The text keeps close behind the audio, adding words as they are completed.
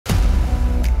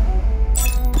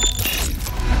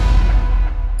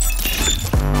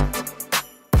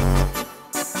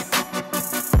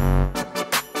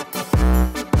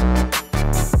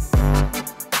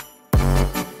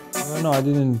I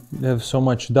didn't have so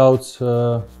much doubts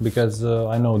because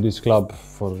I know this club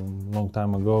for a long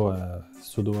time ago.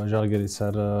 Sūduvos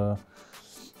are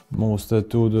most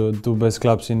two best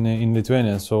clubs in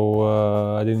Lithuania,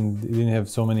 so I didn't have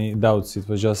so many doubts. It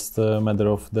was just a matter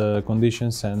of the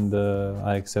conditions, and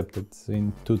I accepted.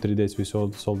 In 2-3 days we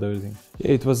solved everything.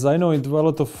 Yeah, it was. I know it. A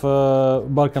lot of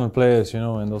Balkan players,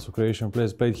 and also Croatian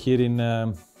players played here in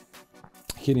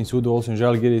Sūduvos, also in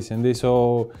Žalgiris, and they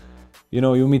saw.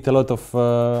 You meet a lot of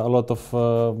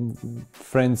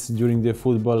friends during the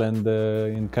football and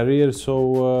in career.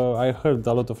 So I heard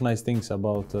a lot of nice things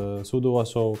about Sūduvos.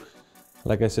 So,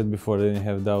 like I said before, I didn't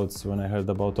have doubts when I heard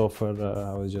about offer.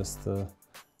 I was just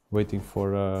waiting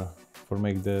for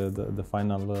make the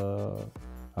final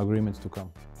agreement to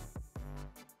come.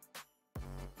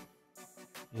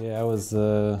 Yeah, I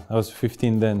was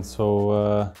 15 then.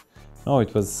 So. No,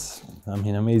 it was,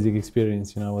 amazing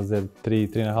experience. I was there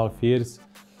 3.5 years,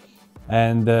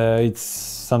 and it's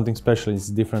something special. It's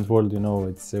a different world.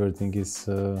 It's everything is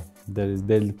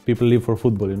people live for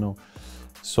football.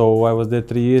 So I was there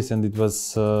 3 years, and it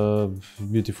was a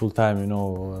beautiful time.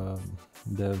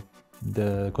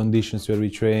 The conditions where we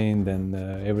trained and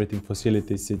everything,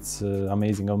 facilities. It's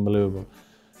amazing, unbelievable.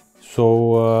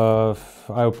 So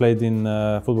I played in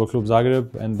Football Club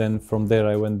Zagreb, and then from there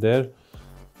I went there.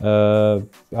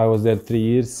 I was there 3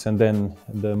 years, and then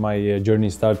my journey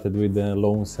started with the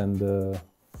loans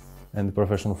and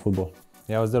professional football.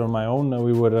 Yeah, I was there on my own.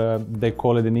 We were, they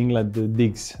call it in England, the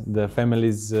digs, the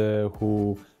families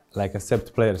who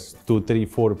accept players, 2, 3,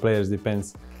 4 players,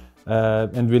 depends.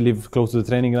 And we live close to the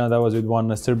training ground. I was with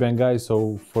one Serbian guy,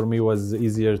 so for me it was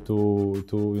easier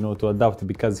to adapt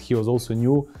because he was also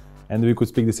new, and we could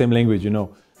speak the same language,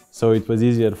 So it was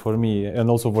easier for me and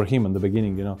also for him in the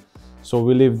beginning, So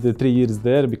we lived 3 years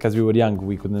there because we were young.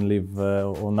 We couldn't live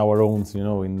on our own,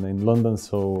 in London.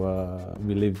 So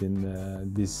we lived in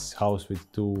this house with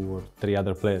 2 or 3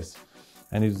 other players,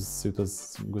 and it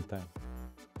was a good time.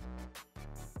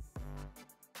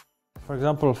 For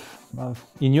example,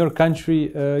 in your country,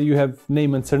 you have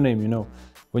name and surname.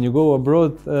 When you go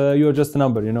abroad, you are just a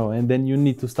number, and then you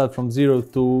need to start from zero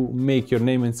to make your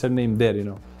name and surname there.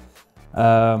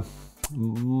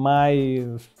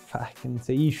 I can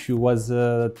say issue was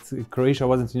that Croatia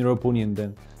wasn't in European Union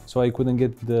then, so I couldn't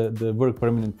get the work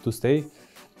permit to stay.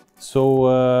 So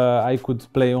I could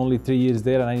play only 3 years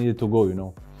there, and I needed to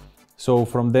go, So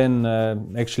from then,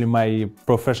 actually, my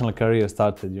professional career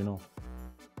started,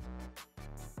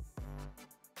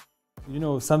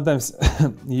 Sometimes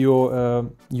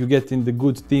you get in the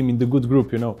good team, in the good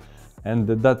group, And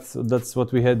that's what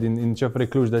we had in CFR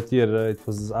Cluj that year. It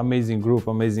was amazing group,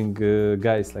 amazing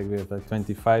guys. We had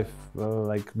 25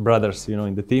 brothers,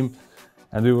 in the team,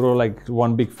 and we were all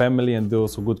one big family. And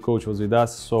also good coach was with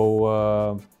us. So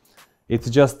it's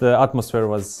just the atmosphere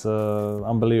was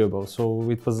unbelievable. So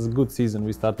it was a good season.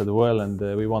 We started well, and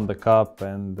we won the cup.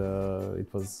 And it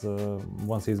was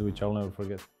one season which I'll never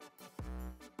forget.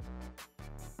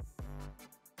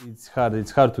 It's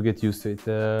hard to get used to it.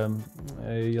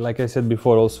 Like I said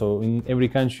before, also in every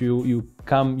country you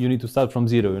come, you need to start from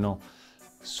zero,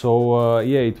 So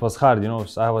yeah, it was hard,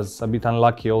 So I was a bit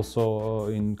unlucky also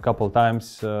in couple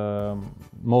times,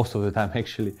 most of the time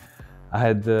actually.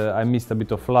 I missed a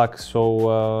bit of luck, so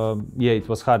yeah, it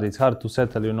was hard. It's hard to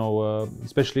settle,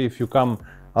 especially if you come.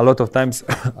 A lot of times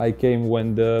I came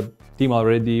when the team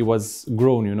already was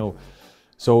grown,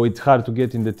 So it's hard to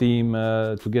get in the team,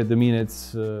 to get the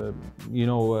minutes.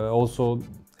 Also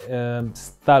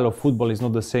style of football is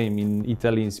not the same in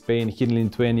Italy, in Spain, here in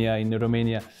Lithuania, in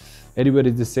Romania. Everywhere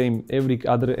is the same.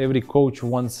 Every coach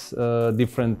wants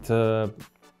different,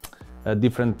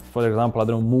 for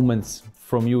example, movements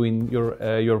from you in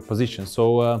your position. So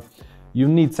you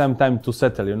need some time to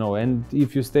settle, And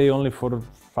if you stay only for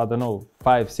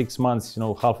 5-6 months,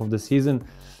 half of the season,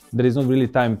 there is not really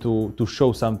time to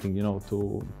show something,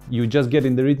 you just get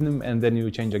in the rhythm and then you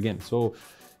change again. So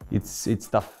it's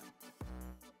tough.